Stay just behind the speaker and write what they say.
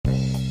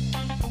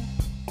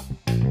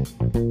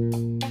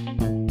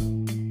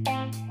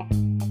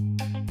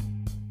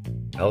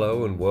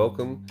Hello and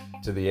welcome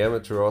to the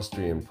Amateur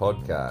Austrian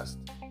podcast.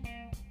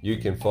 You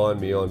can find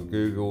me on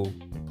Google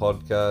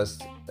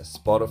Podcasts,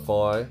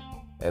 Spotify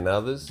and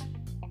others,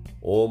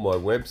 or my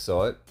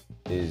website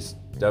is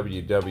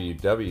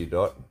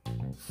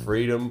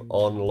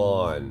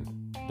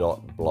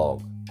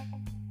www.freedomonline.blog.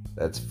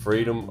 That's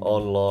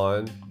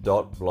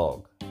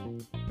freedomonline.blog,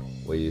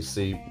 where you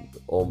see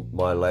all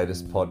my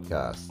latest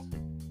podcasts.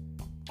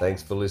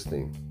 Thanks for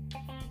listening.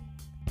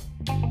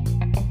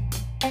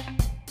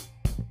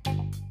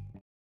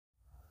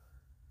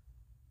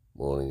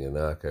 Morning,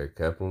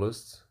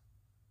 anarcho-capitalists.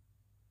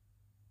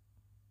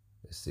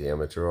 It's the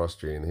Amateur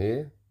Austrian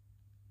here.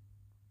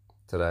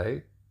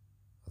 Today,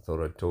 I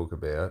thought I'd talk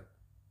about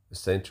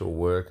essential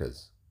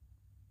workers.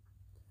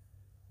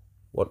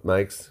 What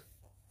makes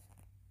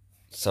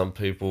some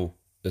people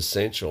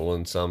essential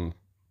and some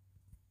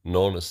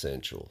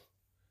non-essential?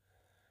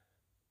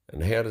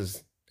 And how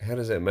does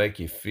that make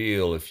you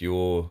feel if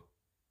you're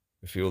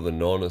the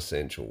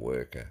non-essential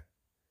worker?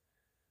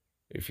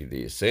 If you're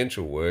the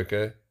essential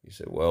worker, you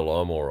say, well,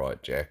 I'm all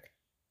right, Jack.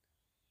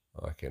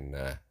 I can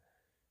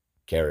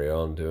carry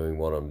on doing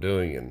what I'm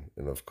doing.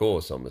 And of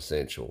course I'm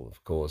essential.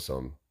 Of course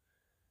I'm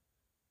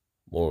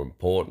more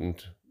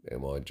important.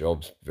 And my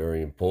job's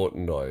very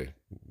important. I,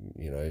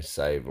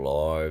 save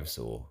lives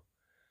or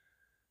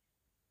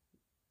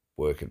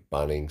work at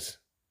Bunnings.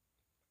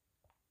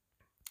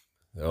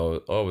 I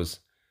was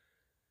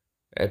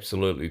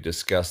absolutely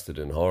disgusted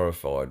and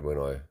horrified when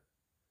I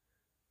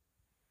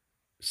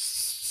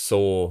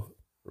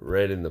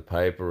read in the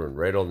paper and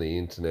read on the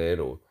internet,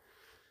 or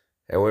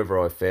however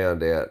I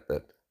found out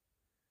that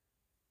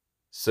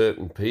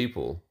certain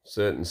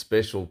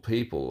special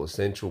people,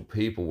 essential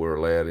people were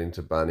allowed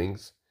into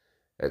Bunnings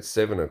at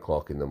 7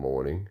 o'clock in the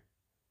morning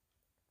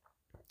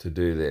to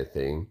do their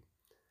thing.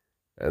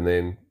 And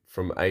then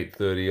from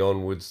 8:30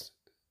 onwards,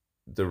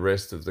 the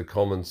rest of the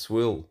common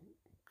swill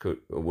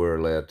were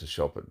allowed to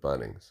shop at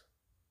Bunnings.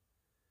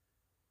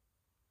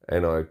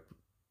 And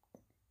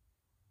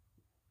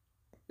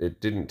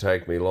it didn't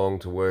take me long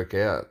to work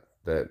out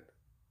that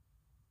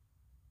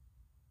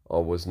I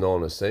was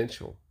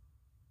non-essential.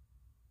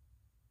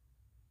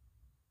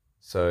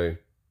 So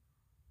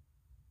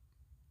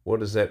what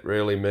does that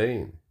really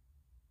mean?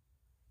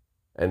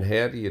 And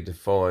how do you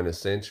define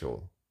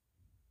essential?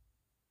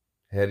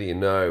 How do you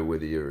know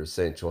whether you're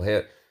essential?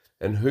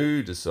 And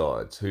who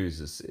decides who's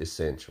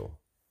essential?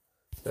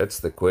 That's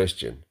the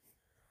question.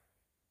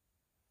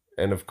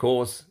 And of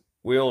course,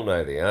 we all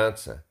know the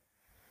answer.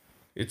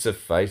 It's a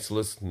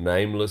faceless,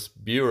 nameless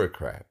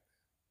bureaucrat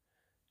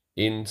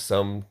in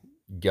some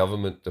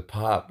government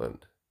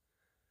department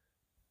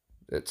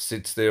that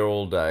sits there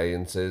all day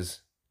and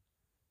says,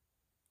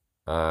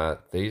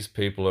 these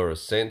people are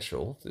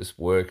essential, this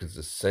work is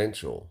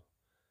essential,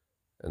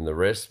 and the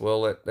rest,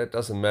 well, that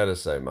doesn't matter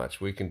so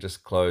much. We can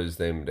just close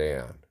them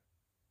down.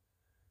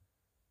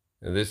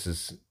 And this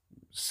is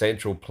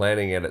central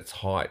planning at its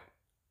height.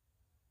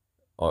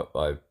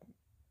 I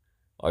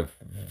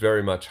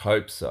very much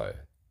hope so.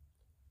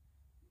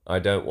 I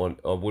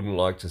wouldn't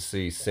like to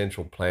see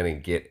central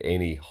planning get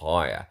any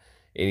higher,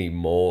 any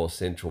more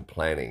central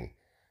planning,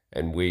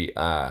 and we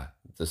are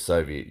the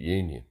Soviet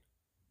Union.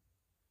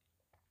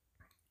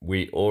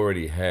 We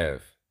already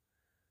have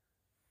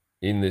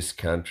in this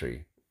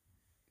country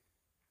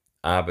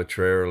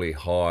arbitrarily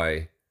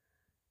high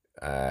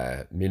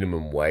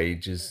minimum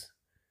wages.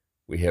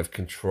 We have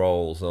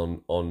controls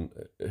on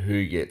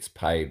who gets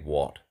paid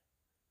what,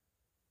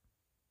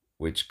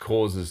 which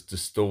causes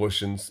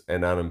distortions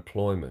and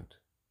unemployment.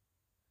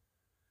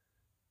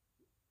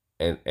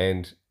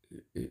 And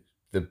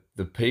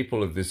the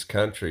people of this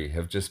country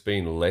have just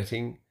been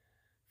letting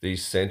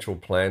these central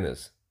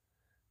planners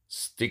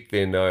stick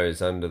their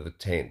nose under the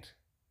tent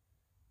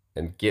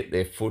and get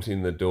their foot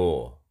in the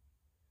door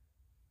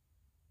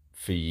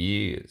for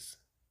years.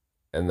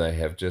 And they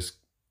have just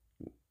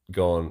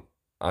gone,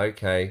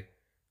 okay,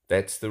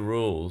 that's the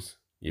rules.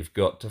 You've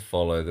got to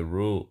follow the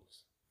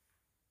rules.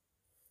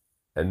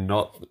 And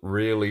not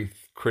really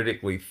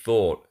critically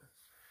thought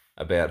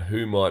about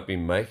who might be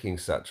making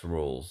such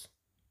rules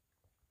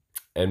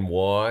and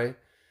why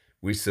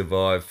we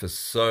survived for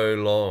so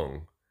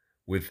long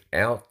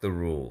without the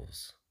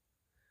rules.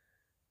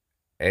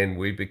 And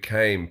we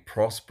became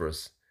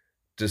prosperous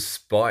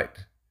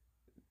despite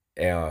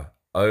our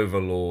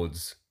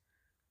overlords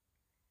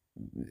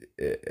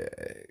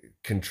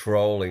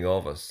controlling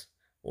of us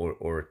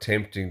or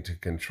attempting to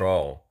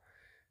control.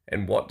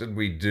 And what did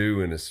we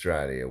do in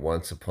Australia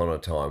once upon a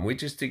time? We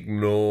just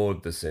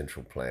ignored the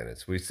central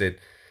planners. We said,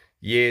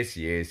 yes,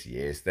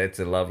 that's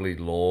a lovely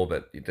law,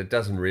 but it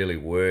doesn't really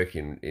work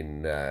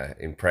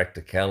in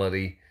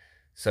practicality.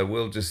 So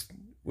we'll just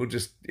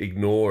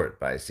ignore it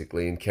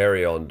basically and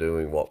carry on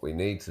doing what we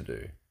need to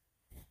do.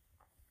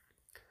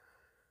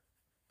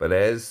 But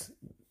as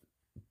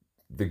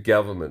the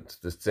government,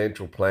 the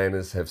central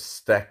planners have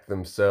stacked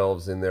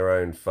themselves in their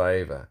own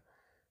favour,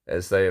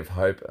 as they have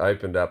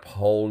opened up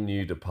whole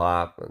new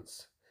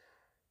departments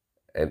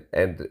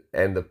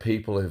and the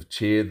people have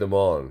cheered them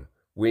on.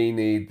 We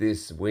need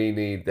this, we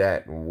need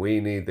that, and we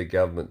need the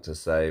government to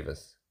save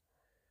us.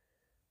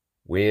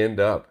 We end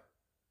up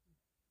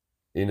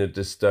in a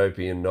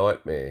dystopian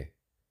nightmare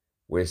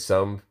where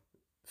some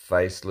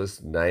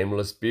faceless,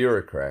 nameless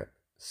bureaucrat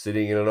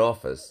sitting in an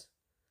office,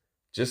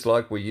 just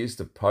like we used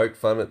to poke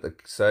fun at the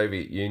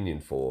Soviet Union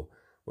for.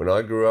 When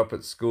I grew up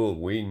at school,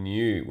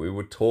 we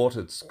were taught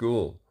at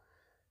school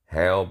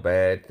how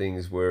bad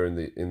things were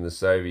in the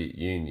Soviet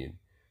Union.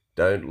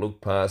 Don't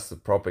look past the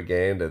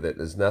propaganda that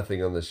there's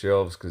nothing on the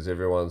shelves because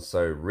everyone's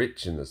so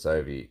rich in the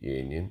Soviet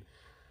Union.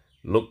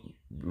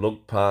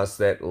 Look past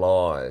that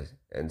lie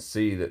and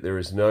see that there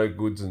is no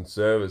goods and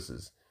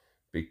services,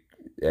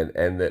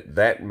 and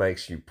that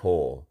makes you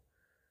poor.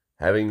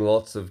 Having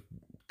lots of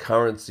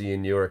currency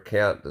in your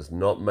account does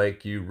not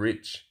make you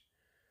rich.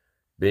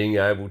 Being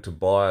able to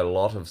buy a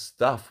lot of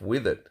stuff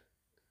with it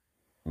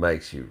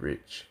makes you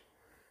rich.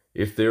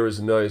 If there is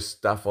no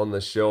stuff on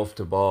the shelf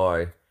to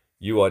buy,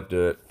 you are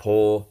dirt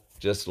poor,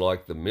 just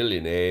like the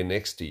millionaire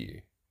next to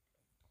you.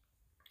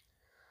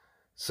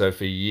 So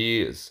for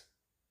years,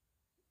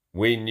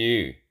 we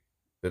knew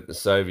that the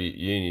Soviet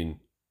Union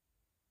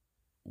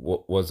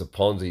was a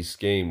Ponzi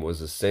scheme,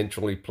 was a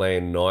centrally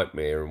planned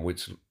nightmare in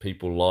which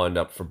people lined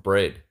up for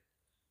bread.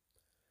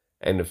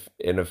 And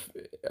if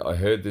I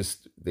heard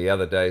this the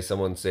other day,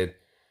 someone said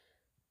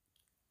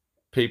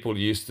people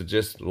used to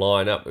just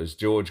line up. It was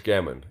George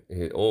Gammon.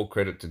 All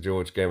credit to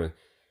George Gammon.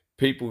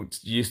 People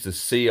used to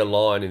see a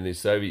line in the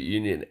Soviet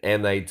Union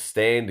and they'd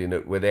stand in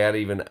it without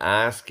even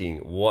asking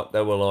what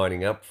they were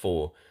lining up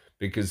for,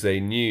 because they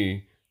knew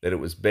that it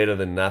was better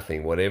than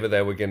nothing. Whatever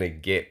they were going to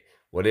get,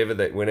 whenever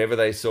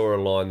they saw a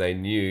line, they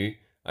knew,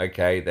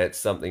 okay, that's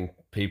something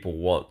people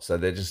want. So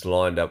they just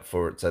lined up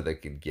for it so they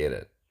could get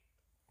it.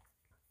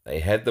 They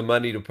had the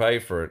money to pay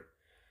for it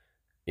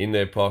in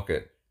their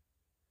pocket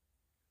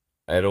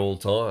at all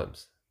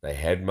times. They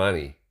had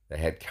money. They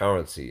had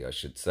currency, I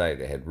should say.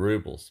 They had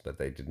rubles, but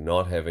they did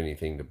not have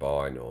anything to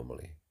buy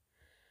normally.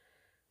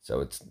 So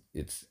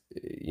it's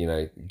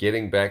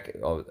getting back,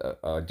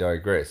 I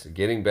digress,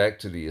 getting back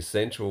to the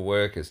essential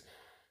workers.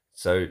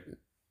 So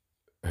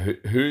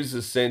who's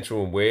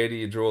essential and where do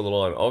you draw the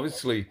line?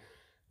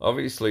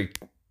 Obviously,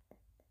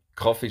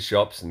 coffee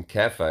shops and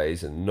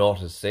cafes are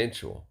not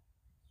essential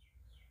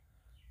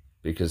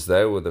because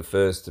they were the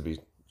first to be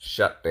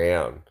shut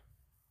down.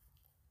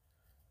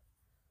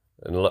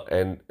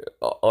 And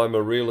I'm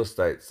a real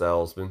estate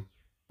salesman.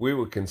 We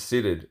were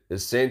considered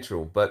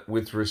essential, but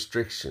with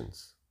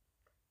restrictions.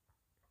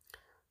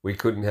 We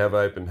couldn't have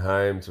open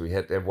homes. We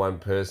had to have one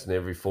person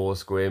every 4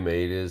 square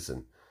meters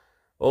and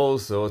all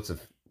sorts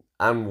of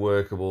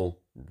unworkable,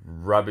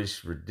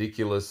 rubbish,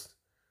 ridiculous.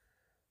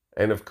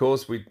 And of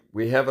course,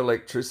 we have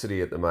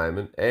electricity at the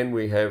moment and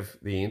we have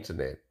the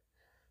internet.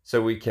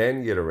 So we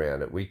can get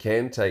around it. We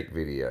can take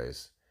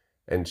videos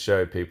and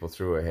show people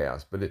through a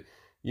house. But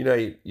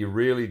you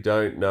really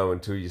don't know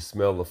until you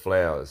smell the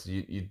flowers.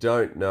 You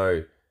don't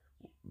know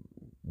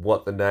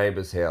what the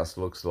neighbour's house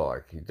looks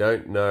like. You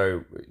don't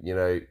know,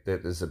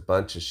 that there's a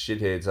bunch of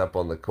shitheads up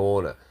on the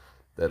corner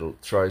that'll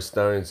throw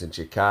stones at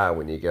your car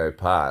when you go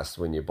past,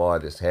 when you buy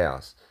this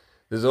house.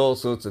 There's all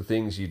sorts of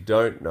things you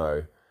don't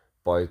know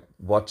by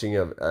watching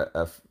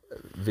a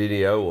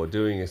video or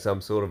doing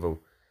some sort of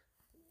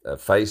a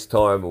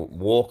FaceTime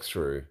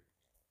walkthrough.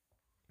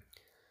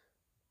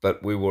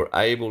 But we were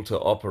able to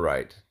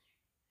operate.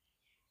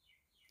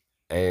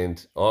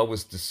 And I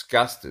was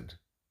disgusted,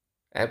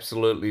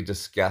 absolutely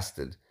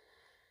disgusted.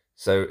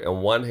 So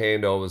on one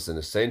hand, I was an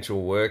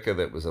essential worker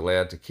that was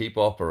allowed to keep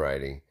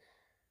operating,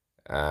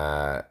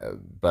 but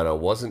I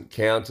wasn't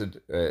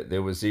counted.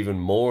 There was even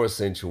more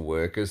essential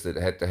workers that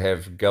had to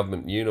have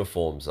government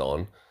uniforms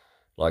on,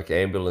 like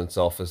ambulance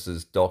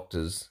officers,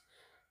 doctors,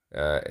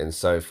 and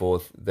so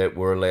forth, that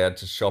were allowed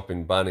to shop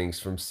in Bunnings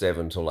from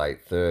 7 till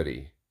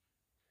 8:30.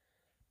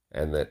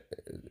 And that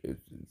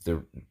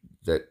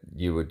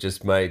you were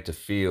just made to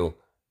feel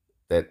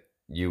that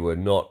you were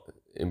not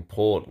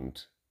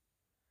important.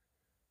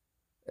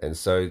 And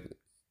so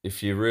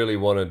if you really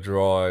want to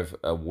drive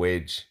a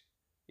wedge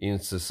in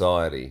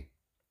society,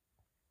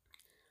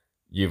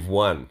 you've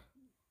won.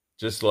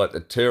 Just like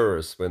the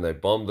terrorists when they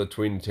bombed the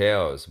Twin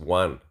Towers,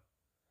 won.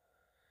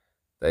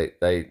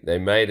 They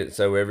made it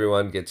so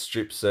everyone gets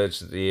strip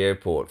searched at the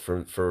airport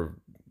for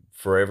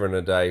forever and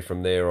a day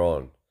from there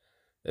on.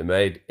 They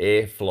made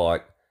air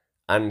flight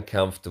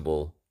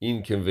uncomfortable,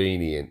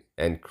 inconvenient,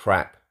 and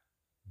crap,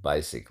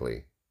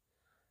 basically,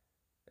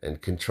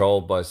 and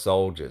controlled by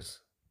soldiers,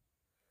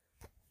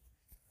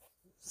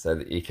 so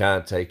that you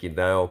can't take your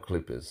nail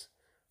clippers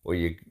or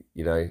your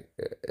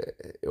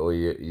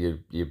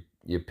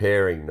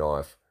paring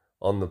knife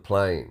on the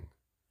plane.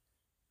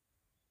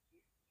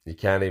 You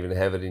can't even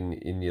have it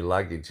in your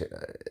luggage,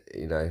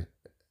 down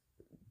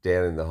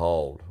in the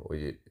hold,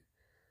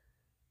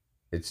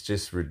 it's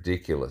just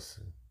ridiculous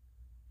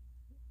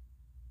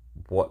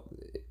what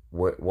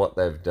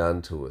they've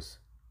done to us,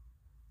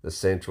 the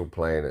central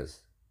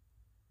planners.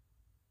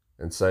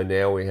 And so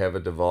now we have a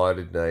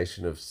divided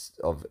nation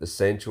of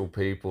essential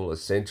people,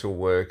 essential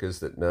workers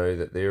that know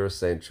that they're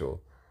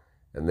essential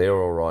and they're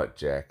all right,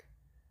 Jack.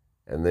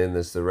 And then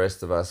there's the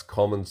rest of us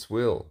common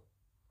swill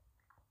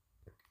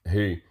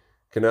who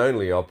can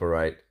only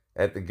operate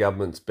at the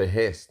government's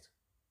behest,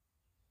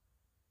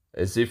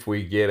 as if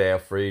we get our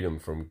freedom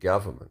from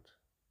government,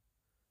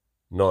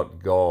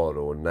 not God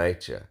or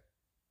nature.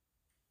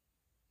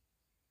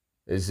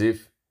 As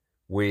if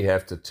we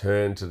have to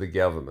turn to the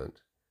government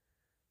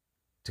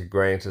to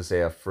grant us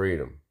our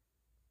freedom.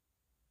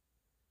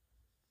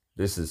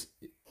 This is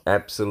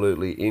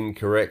absolutely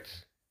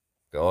incorrect,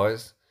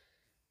 guys.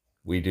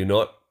 We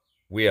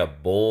are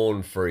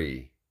born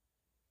free.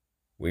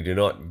 We do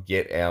not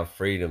get our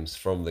freedoms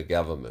from the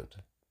government.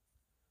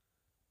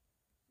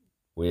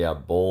 We are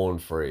born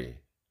free.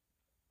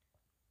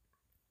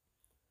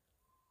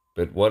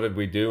 But what did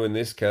we do in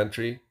this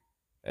country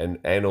and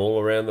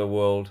all around the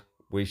world?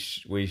 We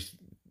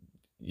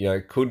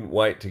couldn't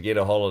wait to get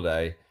a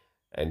holiday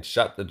and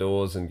shut the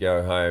doors and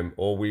go home,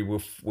 or we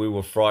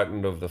were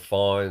frightened of the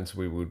fines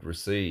we would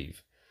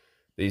receive.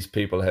 These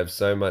people have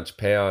so much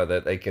power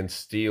that they can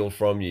steal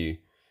from you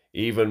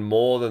even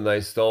more than they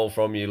stole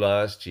from you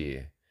last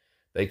year.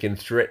 They can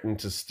threaten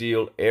to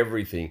steal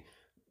everything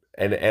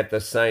and at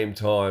the same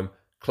time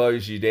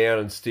close you down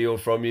and steal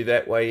from you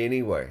that way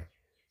anyway.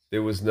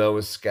 There was no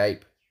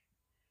escape.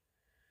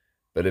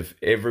 But if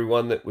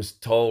everyone that was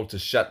told to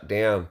shut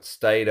down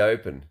stayed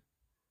open,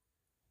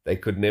 they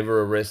could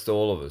never arrest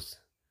all of us.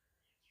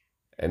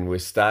 And we're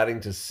starting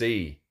to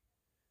see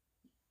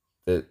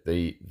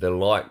the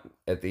light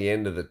at the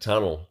end of the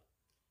tunnel,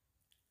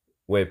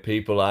 where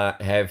people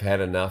have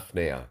had enough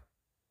now.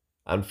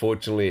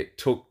 Unfortunately, it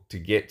took to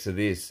get to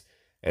this,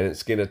 and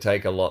it's going to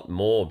take a lot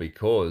more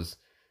because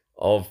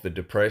of the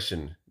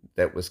depression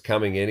that was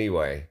coming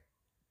anyway,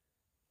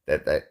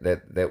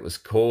 that was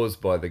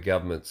caused by the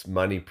government's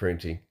money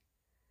printing.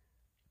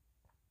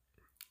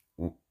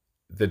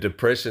 The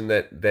depression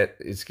that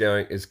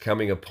is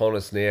coming upon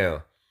us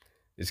now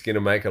is going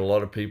to make a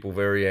lot of people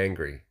very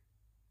angry.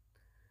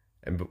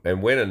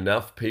 And when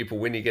enough people,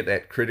 when you get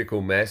that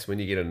critical mass, when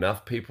you get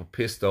enough people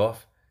pissed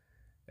off,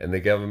 and the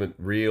government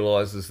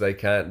realizes they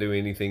can't do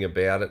anything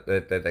about it,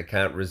 that they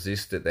can't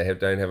resist it, they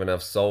don't have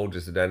enough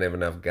soldiers, they don't have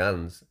enough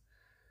guns,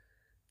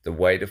 the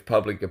weight of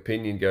public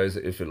opinion goes,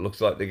 if it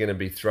looks like they're going to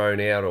be thrown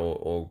out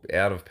or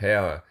out of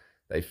power,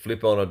 they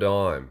flip on a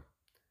dime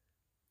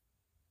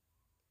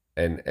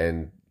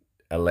and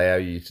allow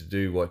you to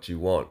do what you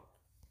want.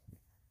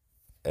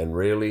 And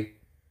really,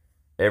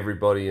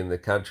 everybody in the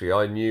country,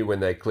 I knew when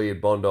they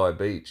cleared Bondi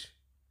Beach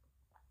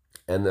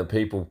and the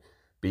people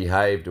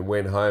behaved and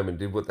went home and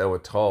did what they were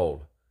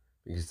told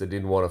because they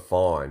didn't want a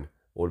fine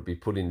or to be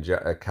put in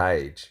a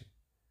cage.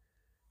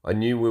 I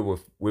knew we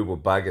were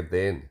buggered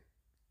then.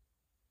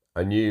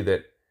 I knew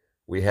that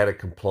we had a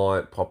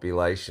compliant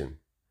population,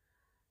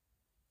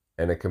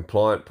 and a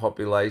compliant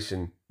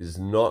population is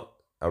not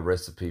a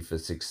recipe for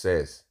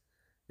success.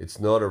 It's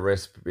not a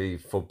recipe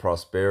for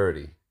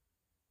prosperity.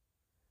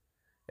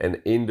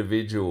 An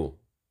individual,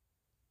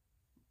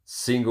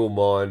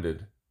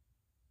 single-minded,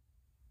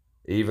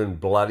 even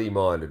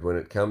bloody-minded when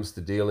it comes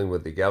to dealing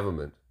with the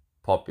government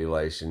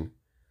population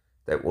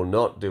that will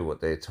not do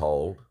what they're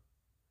told,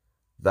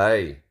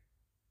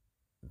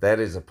 that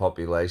is a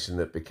population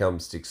that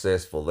becomes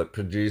successful, that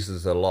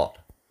produces a lot.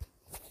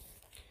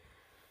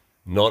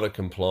 Not a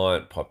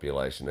compliant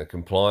population. A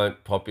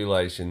compliant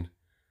population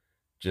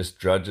just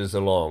drudges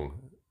along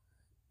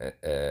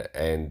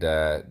and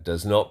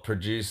does not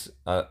produce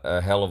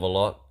a hell of a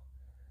lot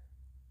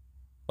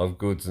of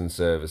goods and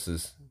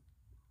services,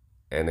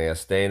 and our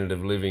standard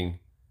of living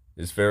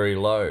is very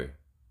low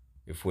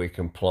if we're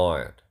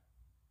compliant.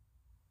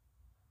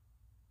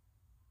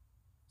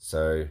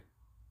 So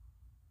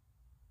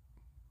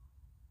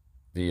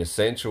the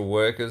essential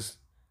workers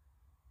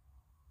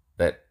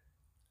that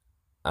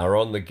are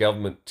on the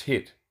government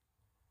tit,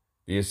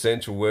 the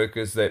essential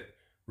workers that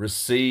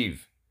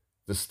receive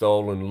the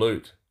stolen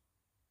loot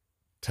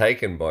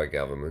taken by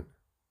government,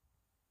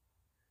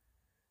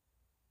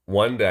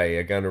 one day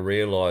are going to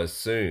realize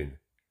soon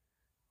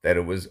that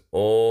it was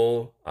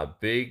all a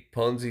big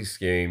Ponzi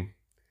scheme,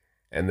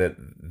 and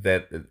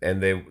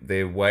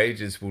their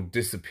wages will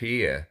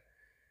disappear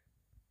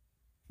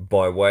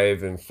by way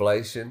of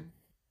inflation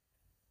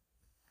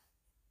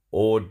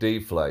or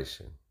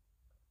deflation.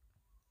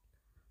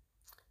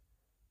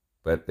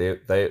 But their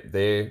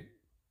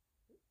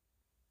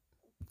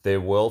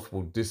wealth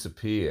will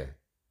disappear.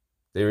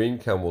 Their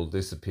income will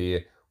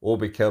disappear or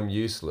become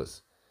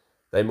useless.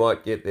 They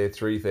might get their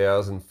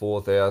 $3,000,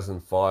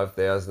 $4,000,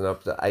 $5,000,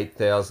 up to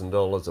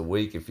 $8,000 a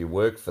week if you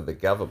work for the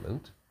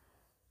government,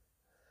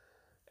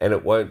 and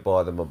it won't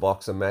buy them a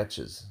box of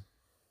matches.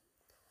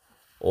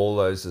 All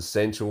those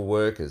essential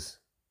workers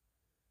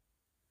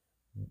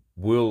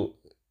will,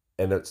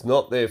 and it's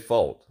not their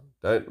fault.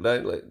 Don't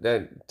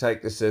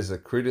take this as a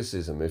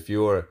criticism. If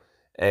you're an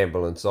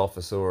ambulance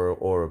officer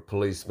or a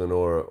policeman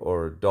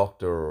or a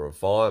doctor or a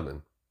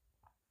fireman,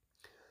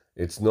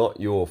 it's not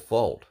your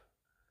fault.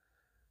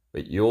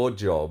 But your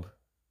job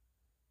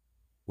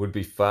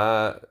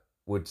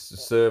would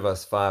serve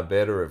us far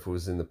better if it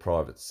was in the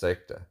private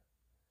sector.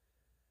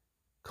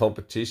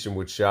 Competition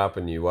would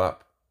sharpen you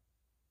up.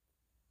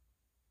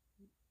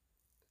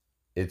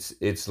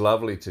 It's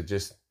lovely to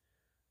just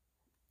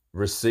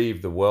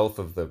receive the wealth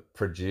of the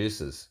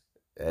producers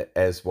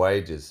as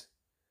wages,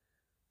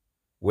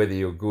 whether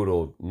you're good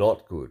or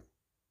not good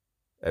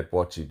at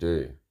what you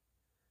do.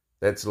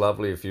 That's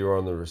lovely if you're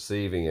on the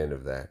receiving end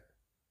of that.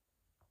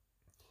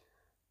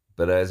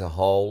 But as a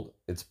whole,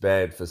 it's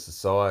bad for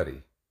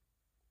society.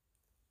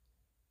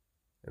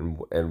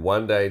 And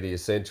one day the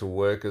essential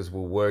workers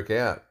will work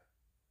out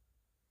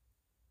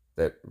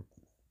that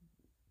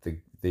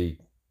the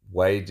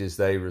wages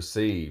they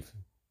receive,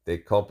 their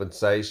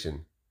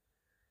compensation,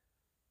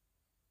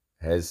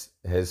 has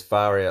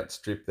far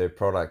outstripped their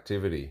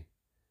productivity.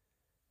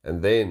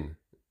 And then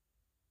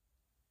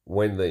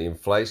when the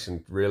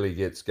inflation really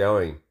gets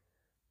going,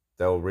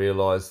 they'll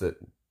realize that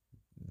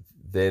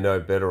they're no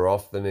better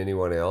off than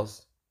anyone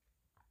else.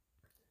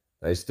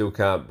 They still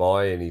can't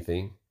buy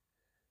anything.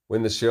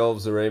 When the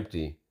shelves are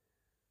empty,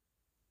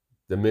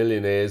 the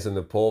millionaires and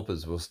the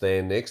paupers will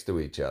stand next to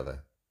each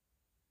other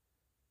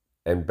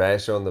and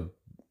bash on the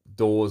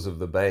doors of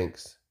the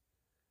banks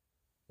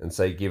and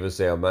say, "Give us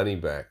our money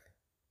back."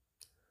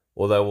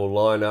 Or they will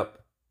line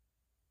up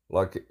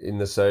like in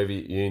the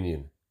Soviet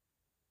Union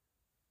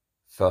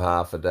for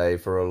half a day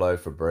for a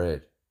loaf of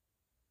bread.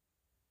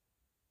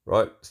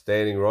 Right,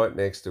 standing right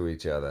next to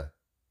each other.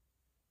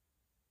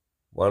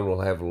 One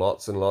will have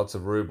lots and lots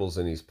of rubles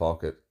in his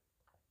pocket,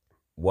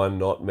 one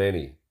not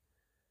many,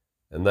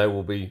 and they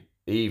will be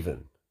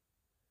even.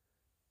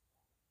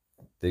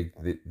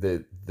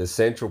 The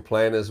central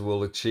planners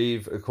will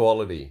achieve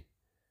equality,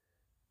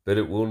 but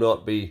it will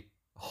not be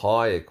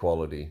high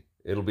equality,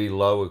 it'll be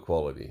low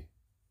equality,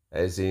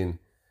 as in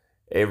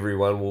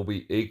everyone will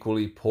be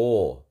equally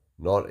poor,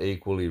 not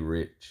equally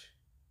rich.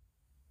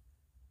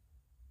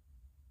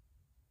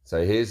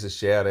 So here's a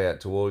shout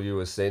out to all you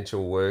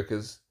essential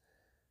workers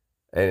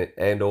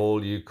and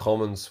all you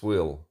common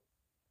swill.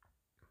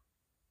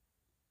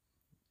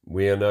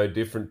 We are no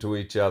different to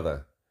each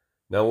other.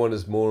 No one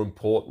is more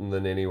important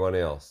than anyone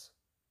else.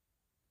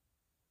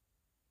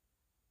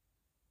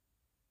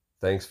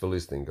 Thanks for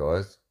listening,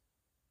 guys.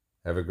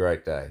 Have a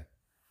great day.